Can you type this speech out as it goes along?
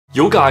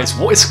Yo guys,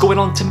 what is going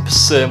on,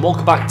 Timpers?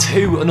 Welcome back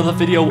to another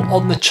video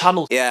on the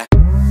channel. Yeah.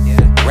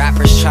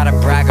 Rappers try to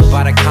brag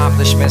about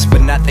accomplishments,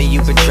 but nothing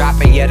you've been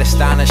dropping yet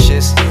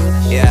astonishes.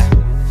 Yeah.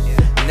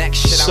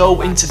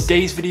 So in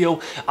today's video,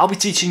 I'll be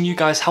teaching you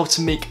guys how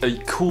to make a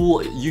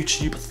cool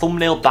YouTube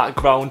thumbnail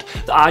background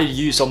that I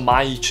use on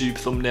my YouTube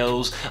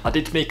thumbnails. I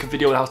did make a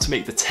video on how to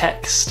make the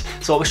text,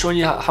 so I was showing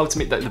you how to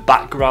make the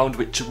background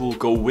which will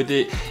go with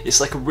it. It's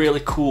like a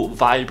really cool,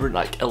 vibrant,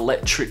 like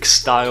electric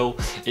style.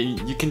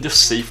 And you can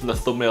just see from the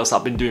thumbnails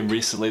I've been doing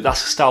recently,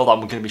 that's the style that I'm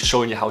going to be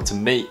showing you how to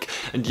make.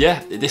 And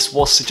yeah, this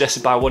was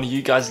suggested by one of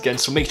you guys again,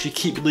 so make sure you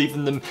keep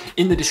leaving them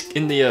in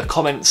the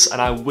comments,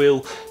 and I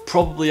will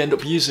probably end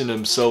up using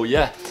them. So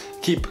yeah,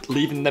 keep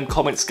leaving them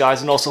comments,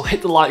 guys, and also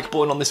hit the like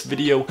button on this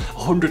video.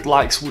 100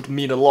 likes would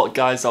mean a lot,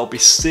 guys. That'll be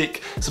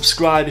sick.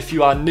 Subscribe if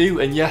you are new,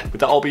 and yeah, with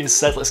that all being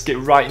said, let's get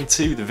right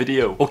into the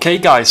video. Okay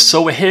guys,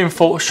 so we're here in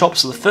Photoshop,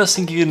 so the first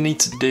thing you're gonna need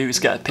to do is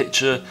get a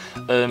picture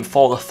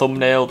for the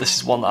thumbnail. This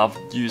is one that I've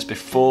used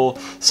before.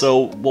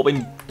 So what we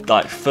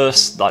the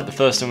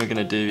first thing we're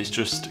gonna do is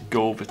just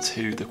go over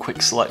to the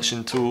quick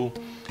selection tool,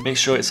 make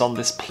sure it's on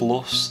this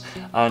plus,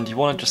 and you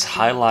want to just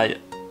highlight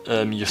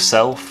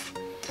yourself,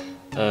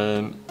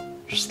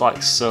 just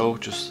like so.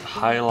 Just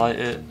highlight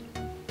it.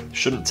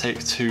 Shouldn't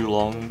take too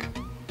long,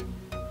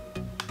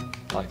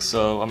 like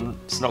so.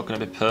 It's not going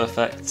to be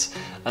perfect,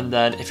 and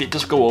then if it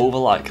does go over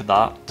like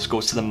that, just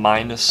go to the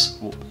minus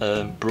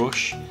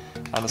brush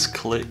and just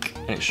click,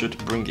 and it should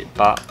bring it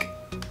back,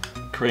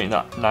 creating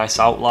that nice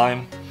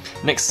outline.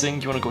 Next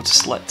thing, you want to go to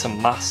select a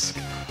mask,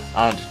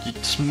 and you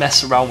just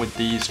mess around with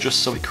these just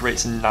so it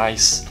creates a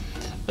nice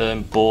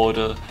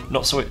border.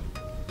 Not so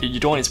you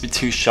don't want it to be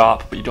too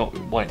sharp, but you don't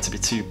want it to be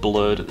too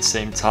blurred at the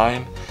same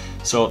time.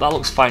 So that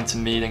looks fine to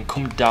me. Then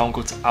come down,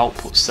 go to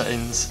output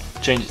settings,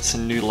 change it to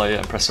new layer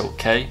and press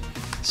OK.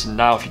 So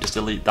now if you just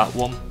delete that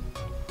one,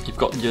 you've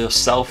got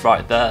yourself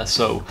right there.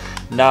 So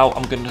now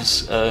I'm going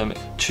to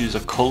choose a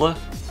colour,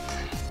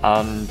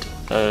 and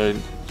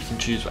you can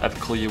choose whatever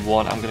colour you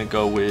want. I'm going to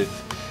go with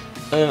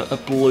a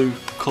blue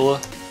colour,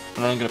 and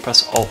then I'm going to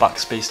press Alt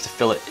backspace to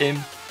fill it in,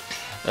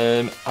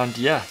 and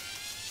yeah,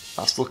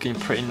 that's looking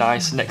pretty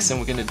nice. Next thing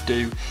we're going to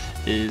do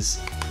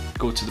is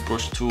go to the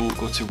brush tool,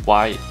 go to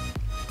white,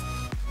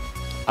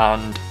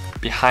 and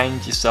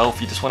behind yourself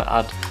you just want to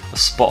add a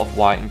spot of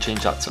white and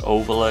change that to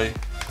overlay.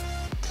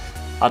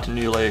 Add a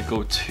new layer,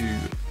 go to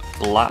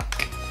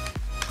black,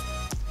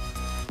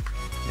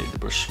 make the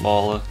brush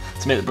smaller.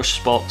 To make the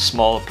brush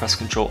smaller, press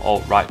Ctrl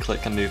Alt right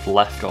click and move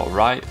left or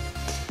right,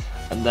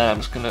 and then I'm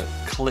just going to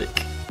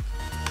click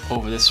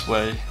over this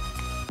way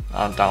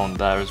and down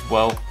there as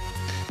well,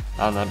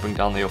 and then bring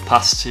down the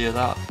opacity of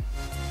that.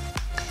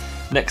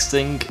 Next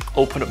thing,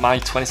 open up my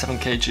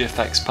 27K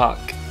GFX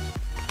pack.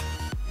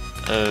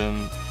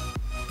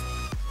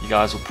 You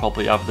guys will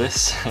probably have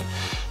this.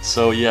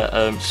 So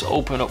yeah, just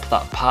open up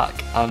that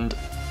pack and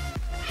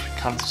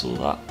cancel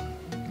that.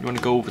 You want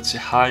to go over to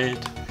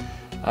hide,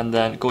 and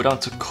then go down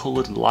to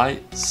coloured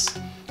lights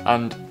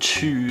and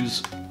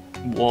choose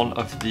one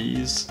of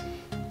these.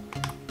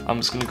 I'm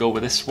just going to go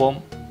with this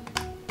one.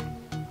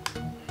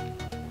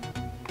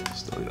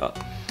 Just do that.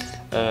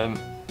 I'm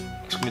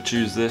just going to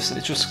choose this, and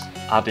it's just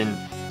adding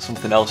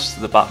something else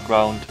to the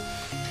background,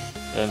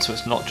 so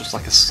it's not just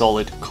like a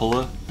solid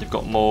colour, you've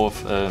got more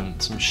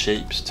of some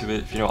shapes to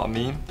it, if you know what I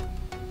mean.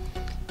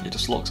 It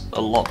just looks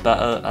a lot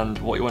better, and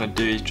what you want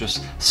to do is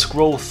just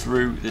scroll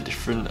through the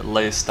different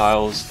layer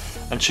styles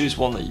and choose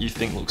one that you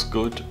think looks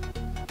good.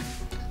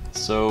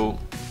 So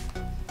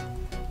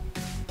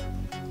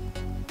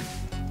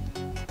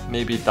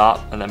maybe that,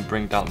 and then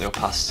bring down the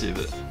opacity of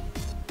it.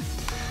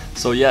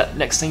 So yeah,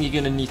 next thing you're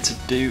going to need to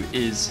do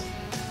is,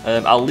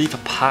 I'll leave a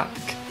pack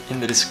in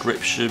the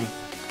description,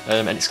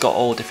 and it's got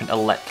all different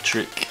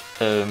electric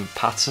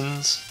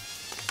patterns.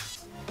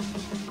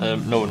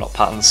 No, not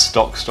patterns,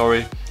 stock,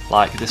 sorry.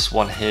 Like this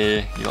one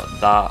here, you got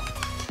that,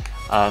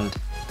 and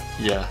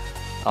yeah,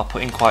 I'll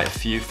put in quite a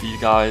few for you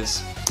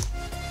guys.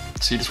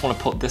 So you just want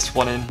to put this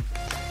one in.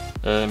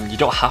 You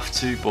don't have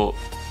to, but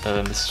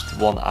this is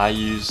the one that I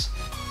use,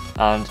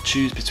 and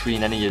choose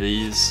between any of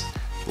these.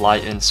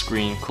 Lighten,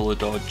 screen, colour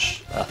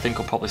dodge. I think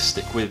I'll probably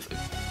stick with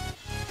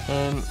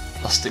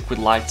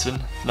lighten.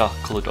 No,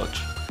 colour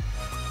dodge.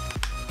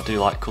 I do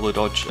like colour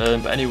dodge.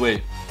 But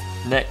anyway,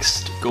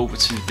 next go over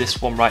to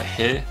this one right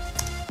here.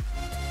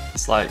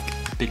 It's like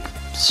a big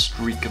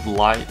streak of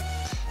light,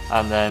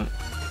 and then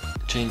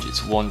change it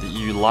to one that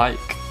you like.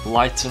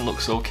 Lighten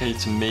looks okay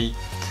to me,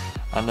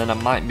 and then I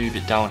might move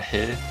it down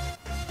here,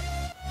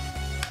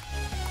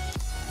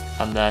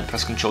 and then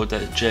press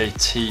Ctrl J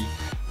T.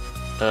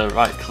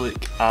 Right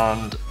click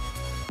and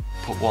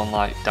put one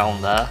like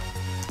down there.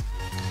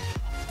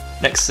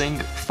 Next thing,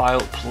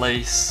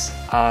 Fireplace,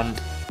 and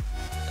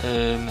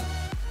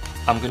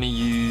I'm going to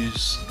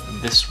use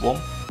this one,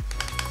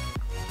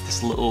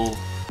 this little,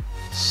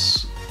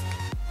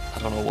 I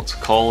don't know what to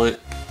call it,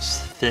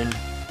 thin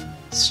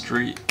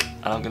streak,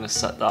 and I'm going to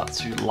set that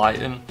to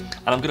lighten,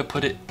 and I'm going to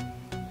put it,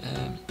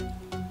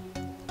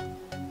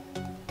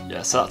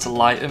 yeah, set that to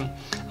lighten.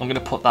 I'm going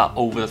to put that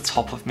over the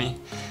top of me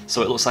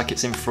so it looks like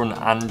it's in front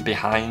and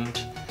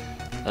behind,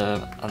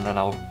 and then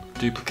I'll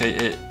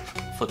duplicate it,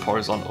 flip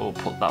horizontal,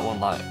 put that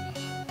one like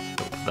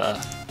up there.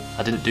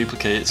 I didn't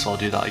duplicate it, so I'll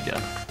do that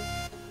again.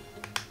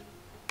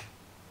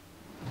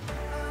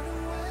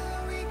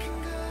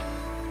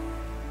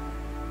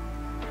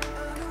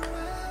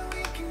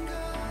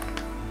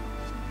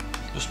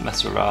 Just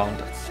mess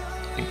around.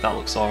 I think that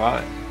looks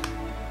alright.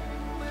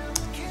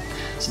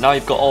 So now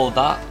you've got all of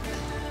that.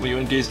 What you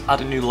want to do is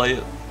add a new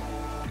layer,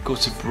 go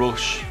to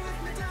brush,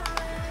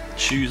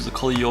 choose the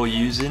colour you're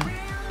using,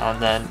 and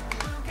then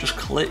just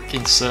click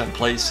in certain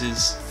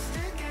places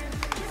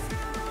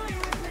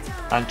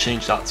and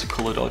change that to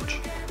colour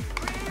dodge.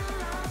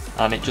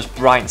 And it just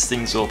brightens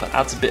things up and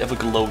adds a bit of a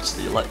glow to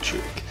the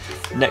electric.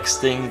 Next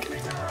thing,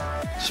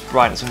 just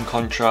brightness and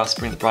contrast,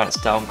 bring the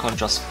brightness down,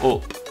 contrast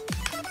up.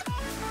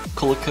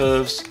 Colour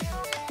curves,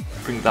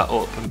 bring that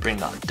up and bring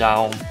that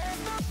down.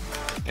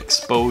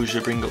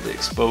 Exposure, bring up the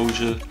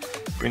exposure,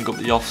 bring up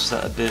the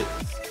offset a bit,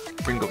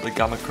 bring up the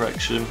gamma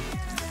correction.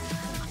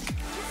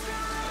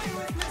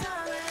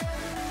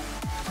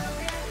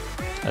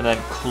 And then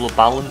colour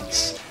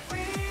balance,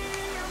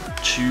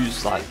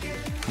 choose like,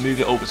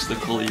 move it over to the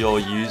colour you're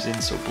using,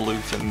 so blue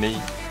for me,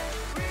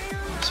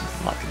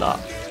 something like that.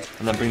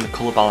 And then bring the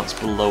colour balance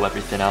below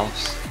everything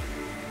else.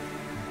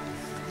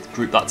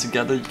 Group that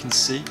together, you can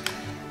see.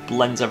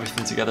 Blends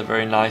everything together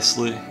very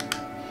nicely.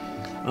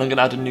 And I'm going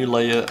to add a new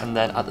layer, and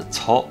then at the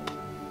top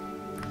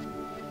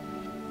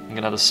I'm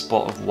going to add a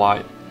spot of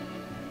white.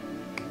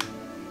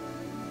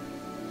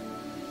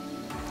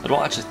 I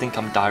don't actually think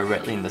I'm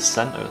directly in the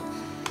centre.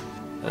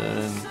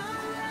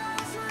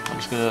 I'm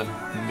just going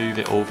to move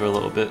it over a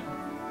little bit.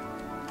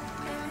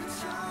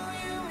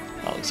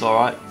 That looks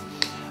alright.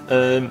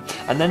 And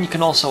then you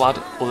can also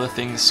add other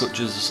things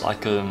such as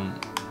like a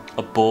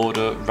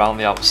border around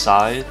the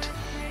outside.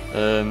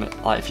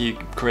 Like if you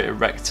create a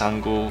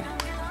rectangle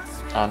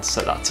and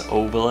set that to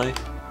overlay,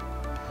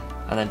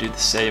 and then do the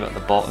same at the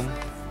bottom,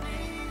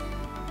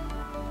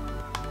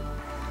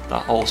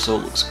 that also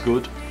looks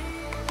good.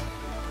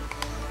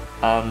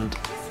 And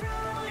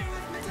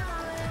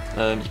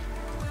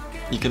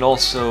you can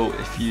also,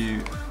 if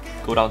you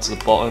go down to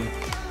the bottom,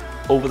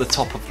 over the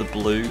top of the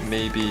blue,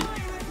 maybe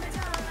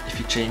if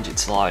you change it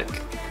to like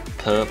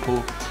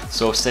purple,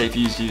 so say if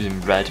you're using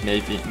red,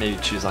 maybe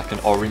choose like an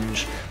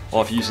orange,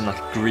 or if you're using like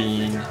a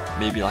green,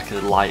 maybe like a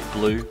light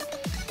blue.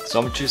 So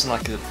I'm choosing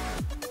like a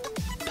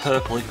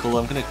purpley colour.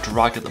 I'm going to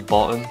drag at the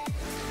bottom,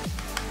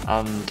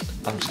 and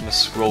I'm just going to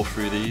scroll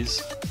through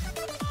these.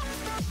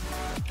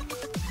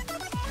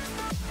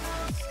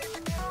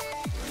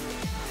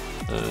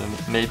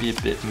 Maybe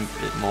a bit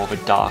more of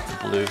a darker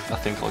blue, I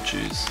think I'll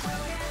choose.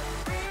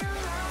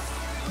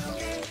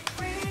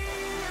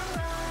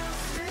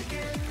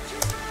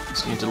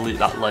 So you can delete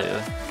that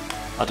layer,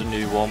 add a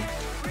new one,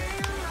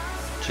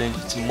 change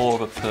it to more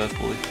of a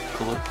purpley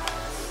colour.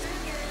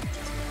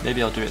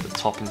 Maybe I'll do it at the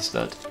top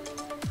instead.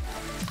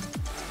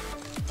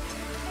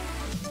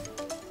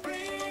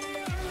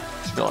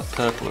 It's got like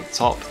purple at the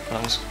top, and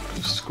I'm just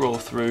going to scroll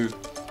through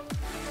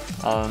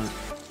and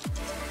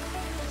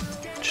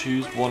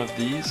choose one of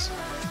these.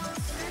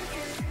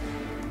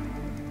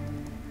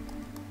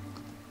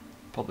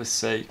 Probably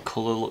say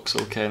colour looks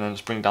okay, and then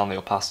just bring down the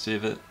opacity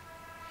of it.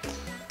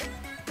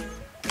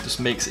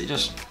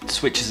 Just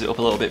switches it up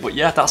a little bit. But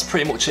yeah, that's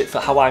pretty much it for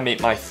how I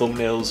make my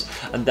thumbnails.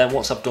 And then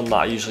once I've done that,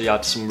 I usually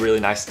add some really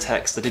nice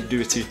text. I did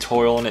do a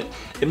tutorial on it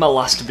in my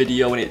last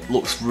video, and it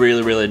looks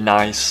really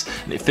nice,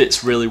 and it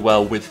fits really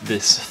well with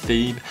this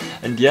theme.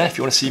 And yeah, if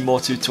you want to see more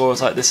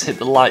tutorials like this, hit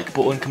the like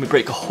button. Can we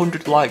break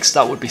 100 likes?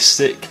 That would be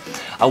sick.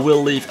 I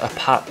will leave a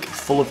pack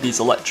full of these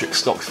electric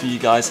stocks for you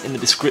guys in the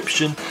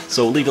description,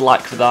 so leave a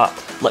like for that.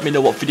 Let me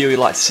know what video you'd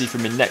like to see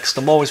from me next.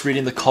 I'm always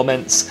reading the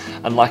comments,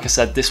 and like I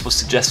said, this was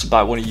suggested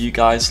by one of you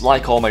guys,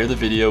 like all my other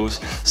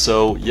videos.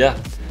 So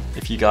yeah,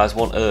 if you guys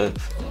want a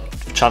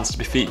chance to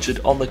be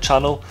featured on the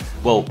channel,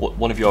 well,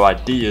 one of your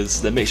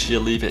ideas, then make sure you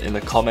leave it in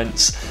the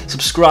comments.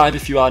 Subscribe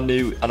if you are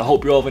new, and I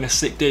hope you're all having a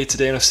sick day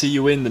today, and I'll see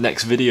you in the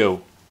next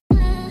video.